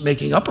just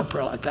making up a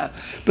prayer like that.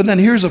 But then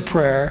here's a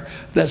prayer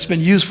that's been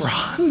used for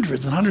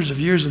hundreds and hundreds of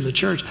years in the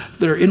church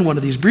that are in one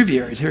of these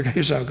breviaries.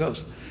 Here's how it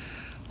goes.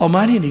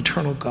 Almighty and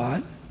eternal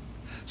God,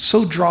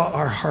 so draw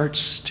our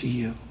hearts to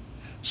you,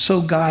 so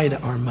guide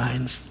our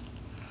minds,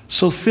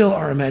 so fill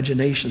our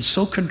imaginations,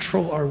 so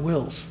control our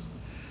wills,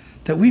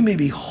 that we may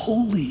be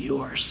wholly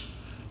yours,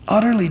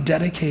 utterly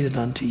dedicated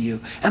unto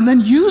you. And then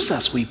use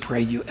us, we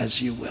pray you,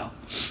 as you will.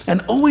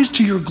 And always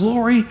to your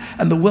glory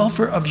and the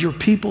welfare of your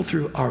people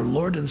through our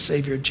Lord and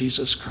Savior,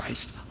 Jesus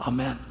Christ.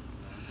 Amen.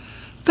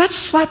 That's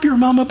slap your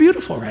mama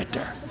beautiful right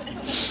there.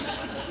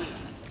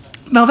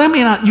 Now,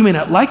 you may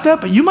not like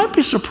that, but you might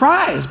be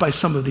surprised by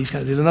some of these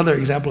kinds of things. Another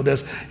example of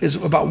this is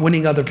about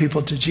winning other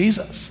people to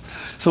Jesus.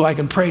 So I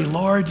can pray,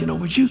 Lord,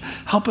 would you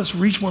help us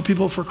reach more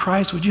people for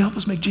Christ? Would you help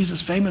us make Jesus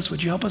famous?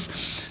 Would you help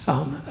us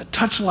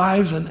touch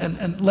lives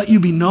and let you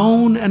be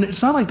known? And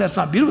it's not like that's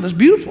not beautiful. That's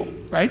beautiful,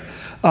 right?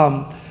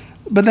 But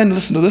then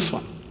listen to this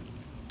one.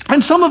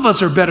 And some of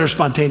us are better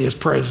spontaneous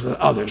prayers than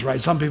others, right?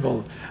 Some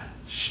people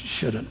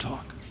shouldn't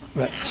talk.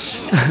 But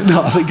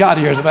no, God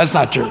hears them. That's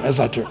not true. That's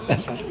not true.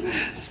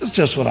 It's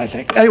just what I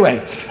think.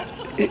 Anyway,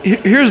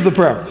 here's the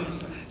prayer.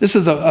 This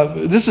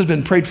has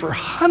been prayed for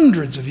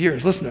hundreds of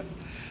years. Listen to it.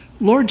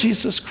 Lord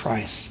Jesus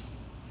Christ,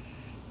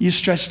 you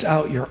stretched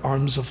out your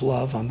arms of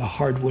love on the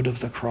hard wood of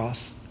the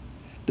cross,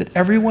 that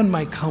everyone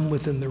might come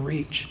within the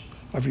reach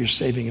of your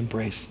saving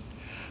embrace.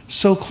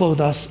 So clothe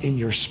us in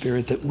your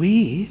spirit that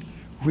we,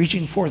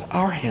 reaching forth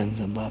our hands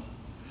in love,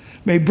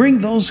 may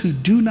bring those who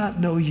do not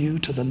know you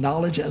to the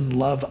knowledge and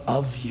love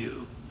of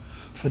you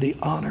for the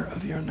honor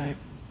of your name.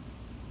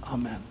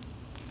 Amen.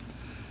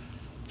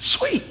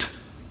 Sweet.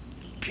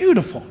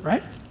 Beautiful,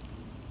 right?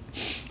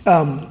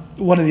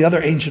 One of the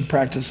other ancient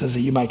practices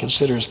that you might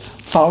consider is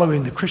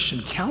following the Christian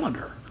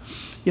calendar.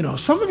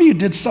 Some of you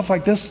did stuff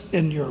like this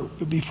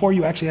before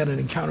you actually had an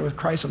encounter with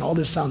Christ, and all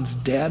this sounds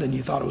dead and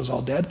you thought it was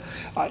all dead.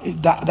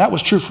 That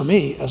was true for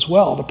me as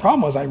well. The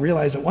problem was I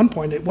realized at one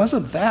point it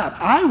wasn't that.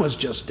 I was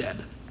just dead.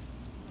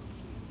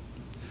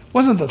 It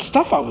wasn't the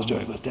stuff I was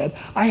doing was dead.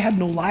 I had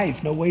no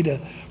life, no way to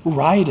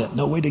ride it,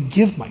 no way to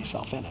give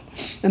myself in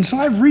it. And so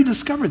I've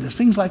rediscovered this.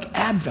 Things like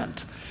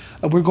Advent.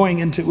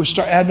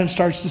 Advent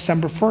starts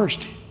December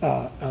 1st.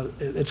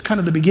 It's kind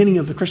of the beginning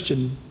of the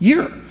Christian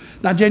year,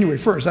 not January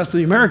 1st. That's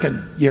the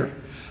American year.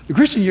 The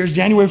Christian year is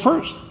December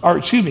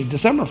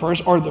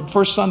 1st, or the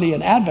first Sunday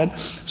in Advent.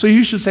 So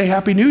you should say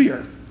Happy New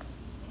Year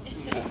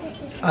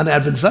on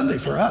Advent Sunday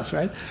for us,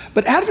 right?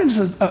 But Advent is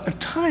a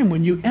time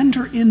when you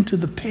enter into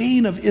the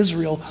pain of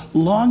Israel,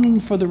 longing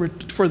for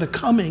the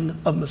coming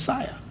of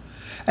Messiah.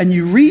 And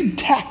you read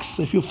texts.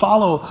 If you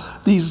follow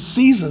these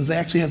seasons, they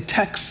actually have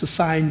texts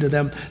assigned to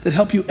them that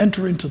help you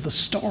enter into the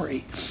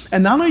story.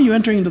 And not only are you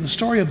entering into the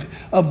story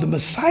of the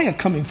Messiah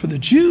coming for the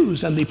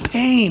Jews and the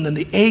pain and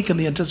the ache and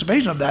the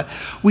anticipation of that,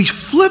 we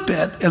flip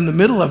it in the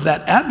middle of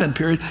that Advent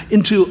period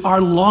into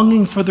our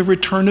longing for the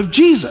return of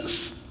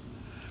Jesus,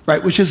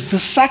 right, which is the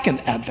second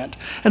Advent.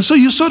 And so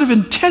you sort of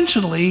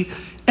intentionally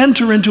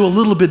enter into a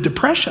little bit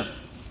depression.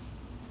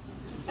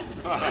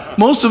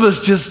 Most of us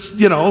just,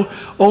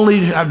 only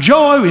have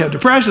joy, we have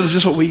depression, it's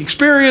just what we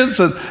experience,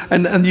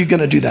 and you're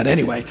going to do that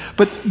anyway.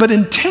 But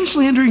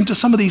intentionally entering into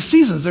some of these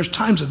seasons, there's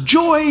times of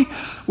joy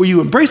where you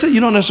embrace it. You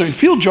don't necessarily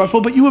feel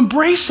joyful, but you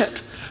embrace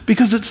it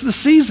because it's the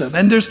season.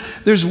 And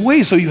there's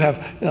ways. So you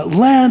have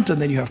Lent, and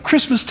then you have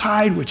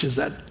Christmastide, which is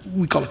that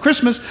we call it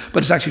Christmas,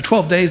 but it's actually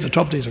 12 days, the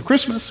 12 days of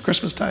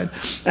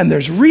Christmastide. And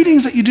there's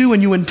readings that you do,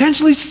 and you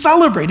intentionally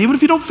celebrate, even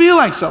if you don't feel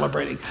like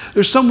celebrating.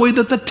 There's some way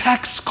that the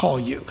texts call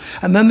you.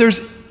 And then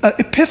there's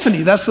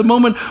Epiphany. That's the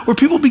moment where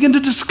people begin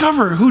to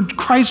discover who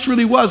Christ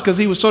really was, because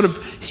he was sort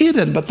of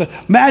hidden, but the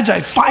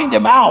Magi find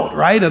him out,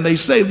 right? And they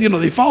say,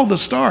 they follow the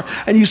star,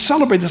 and you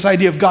celebrate this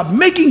idea of God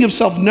making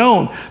himself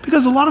known,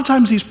 because a lot of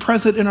times he's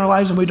present in our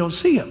lives and we don't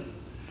see him.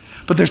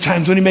 But there's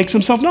times when he makes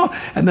himself known.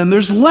 And then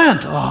there's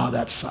Lent. Oh,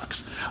 that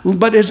sucks.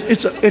 But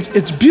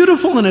it's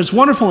beautiful and it's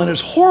wonderful and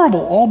it's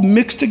horrible all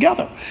mixed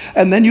together.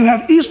 And then you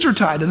have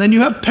Eastertide, and then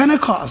you have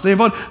Pentecost.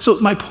 So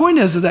my point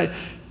is that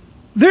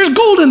there's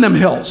gold in them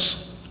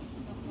hills.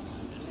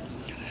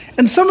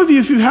 And some of you,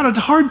 if you've had a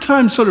hard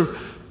time,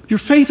 your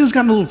faith has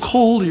gotten a little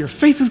cold, or your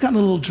faith has gotten a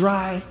little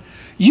dry,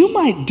 you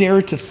might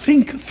dare to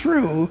think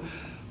through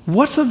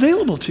what's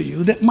available to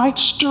you that might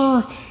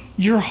stir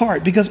your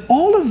heart. Because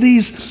all of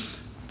these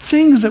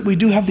things that we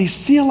do have these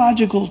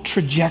theological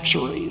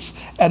trajectories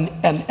and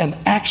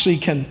actually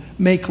can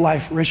make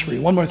life rich for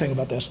you. One more thing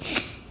about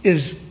this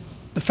is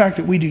the fact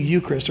that we do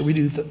Eucharist, or we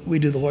do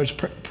the Lord's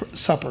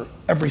Supper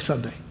every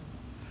Sunday.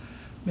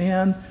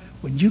 Man,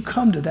 when you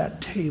come to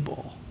that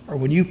table, or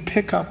when you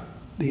pick up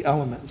the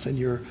elements and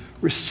you're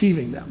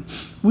receiving them,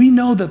 we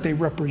know that they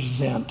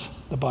represent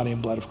the body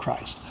and blood of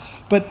Christ.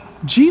 But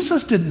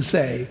Jesus didn't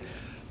say,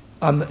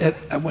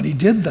 when he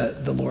did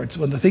the Lord's,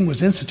 when the thing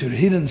was instituted,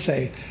 he didn't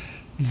say,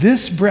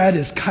 this bread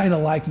is kind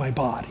of like my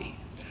body.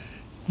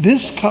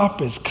 This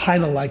cup is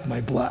kind of like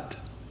my blood.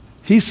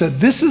 He said,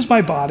 this is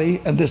my body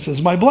and this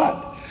is my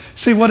blood.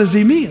 Say, what does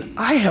he mean?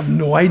 I have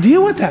no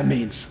idea what that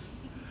means.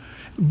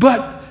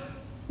 But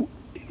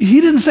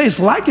he didn't say it's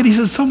like it. He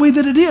said some way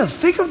that it is.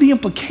 Think of the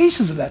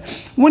implications of that.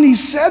 When he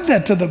said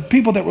that to the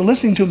people that were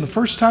listening to him the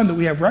first time that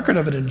we have record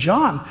of it in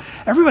John,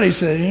 everybody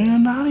said, you're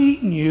not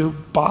eating your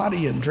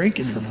body and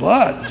drinking your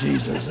blood,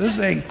 Jesus. This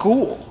ain't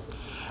cool.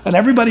 And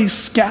everybody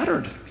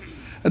scattered.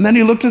 And then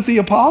he looked at the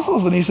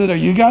apostles and he said, are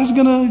you guys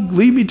going to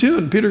leave me too?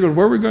 And Peter goes,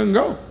 where are we going to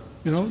go?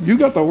 You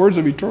got the words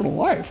of eternal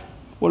life.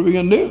 What are we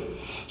going to do?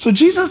 So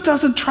Jesus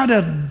doesn't try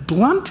to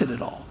blunt it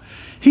at all.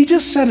 He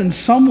just said in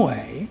some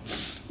way,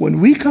 when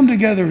we come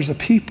together as a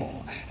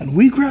people and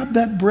we grab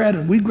that bread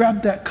and we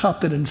grab that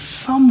cup, that in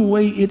some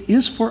way it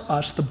is for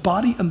us the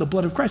body and the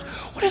blood of Christ.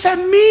 What does that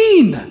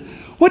mean?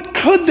 What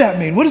could that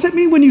mean? What does it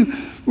mean when you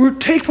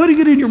putting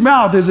it in your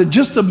mouth? Is it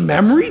just a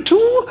memory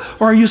tool?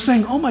 Or are you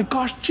saying, oh my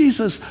gosh,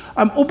 Jesus,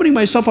 I'm opening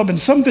myself up in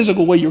some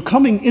physical way. You're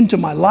coming into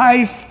my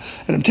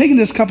life, and I'm taking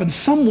this cup in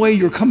some way.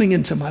 You're coming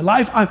into my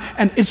life.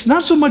 And it's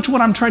not so much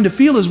what I'm trying to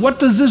feel as what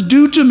does this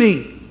do to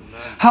me?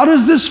 How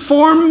does this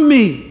form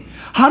me?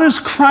 How does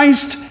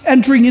Christ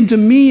entering into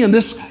me in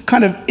this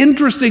kind of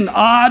interesting,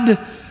 odd,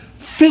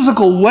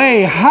 physical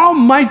way, how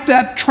might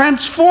that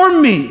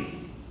transform me?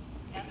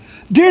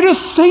 Dare to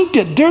think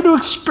it. Dare to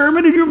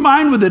experiment in your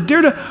mind with it.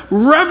 Dare to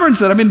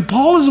reverence it. I mean,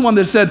 Paul is the one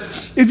that said,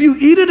 if you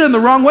eat it in the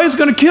wrong way, it's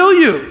going to kill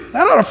you.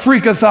 That ought to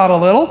freak us out a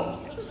little.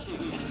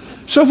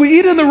 So if we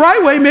eat it in the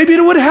right way, maybe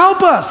it would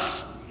help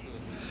us.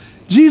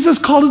 Jesus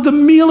called it the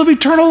meal of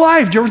eternal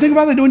life. Do you ever think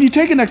about that? When you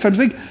take it next time,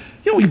 you think,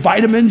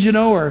 vitamins,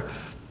 or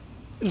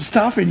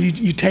stuff, and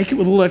you take it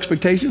with a little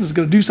expectation it's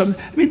going to do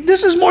something. I mean,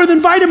 this is more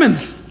than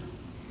vitamins.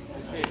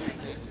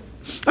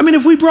 I mean,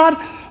 if we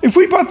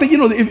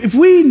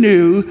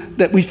knew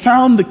that we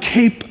found the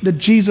cape that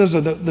Jesus,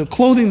 or the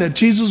clothing that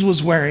Jesus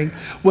was wearing,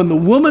 when the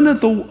woman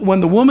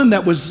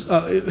that was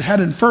had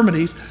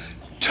infirmities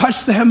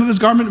touched the hem of his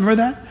garment, remember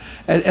that?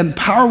 And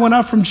power went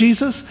out from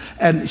Jesus,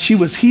 and she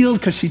was healed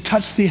because she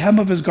touched the hem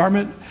of his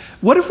garment.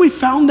 What if we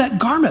found that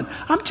garment?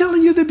 I'm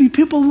telling you, there'd be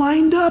people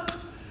lined up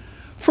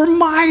for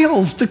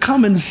miles to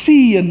come and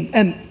see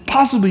and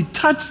possibly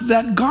touch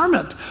that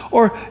garment.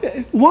 Or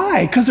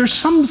why? Because there's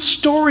some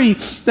story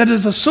that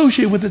is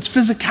associated with its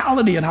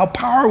physicality and how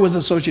power was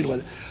associated with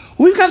it.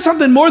 We've got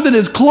something more than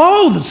his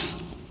clothes.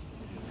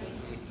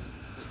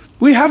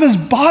 We have his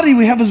body,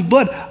 we have his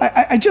blood.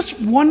 I just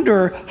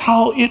wonder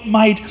how it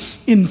might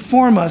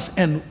inform us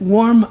and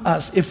warm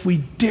us if we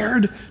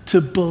dared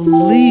to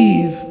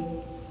believe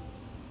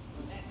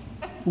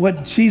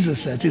what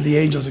Jesus said to the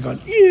angels are going,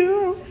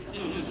 yeah.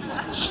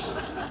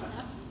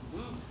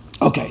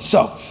 Okay,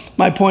 so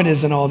my point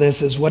is in all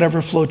this is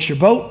whatever floats your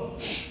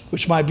boat,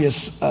 which might be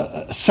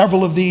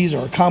several of these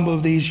or a combo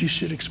of these, you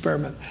should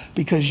experiment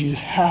because you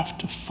have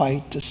to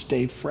fight to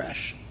stay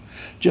fresh.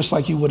 Just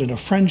like you would in a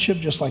friendship,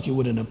 just like you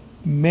would in a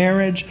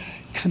marriage,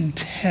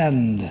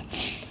 contend,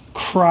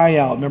 cry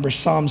out. Remember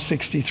Psalm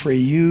 63,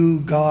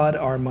 you, God,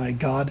 are my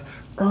God,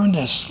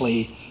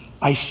 earnestly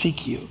I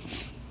seek you.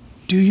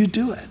 Do you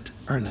do it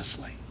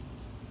earnestly?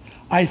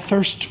 I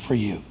thirst for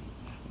you.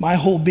 My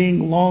whole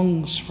being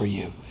longs for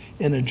you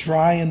in a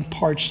dry and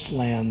parched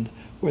land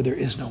where there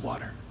is no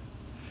water.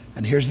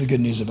 And here's the good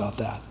news about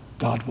that.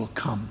 God will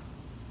come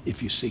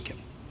if you seek him.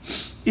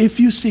 If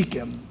you seek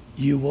him,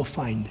 you will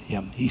find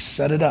him. He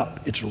set it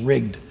up. It's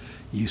rigged.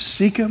 You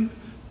seek him,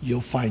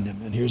 you'll find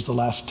him. And here's the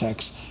last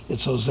text.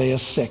 It's Hosea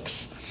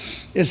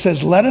 6. It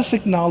says, let us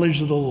acknowledge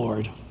the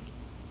Lord.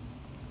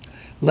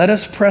 Let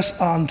us press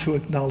on to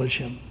acknowledge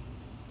him.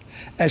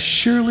 As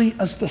surely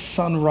as the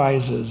sun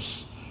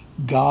rises,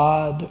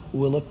 God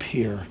will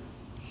appear.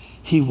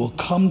 He will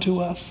come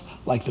to us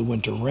like the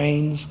winter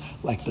rains,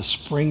 like the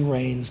spring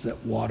rains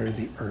that water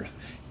the earth.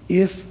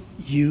 If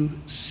you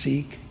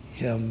seek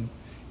him,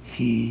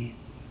 he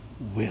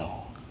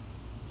will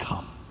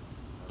come.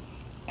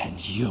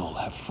 And you'll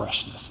have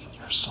freshness in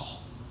your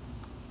soul.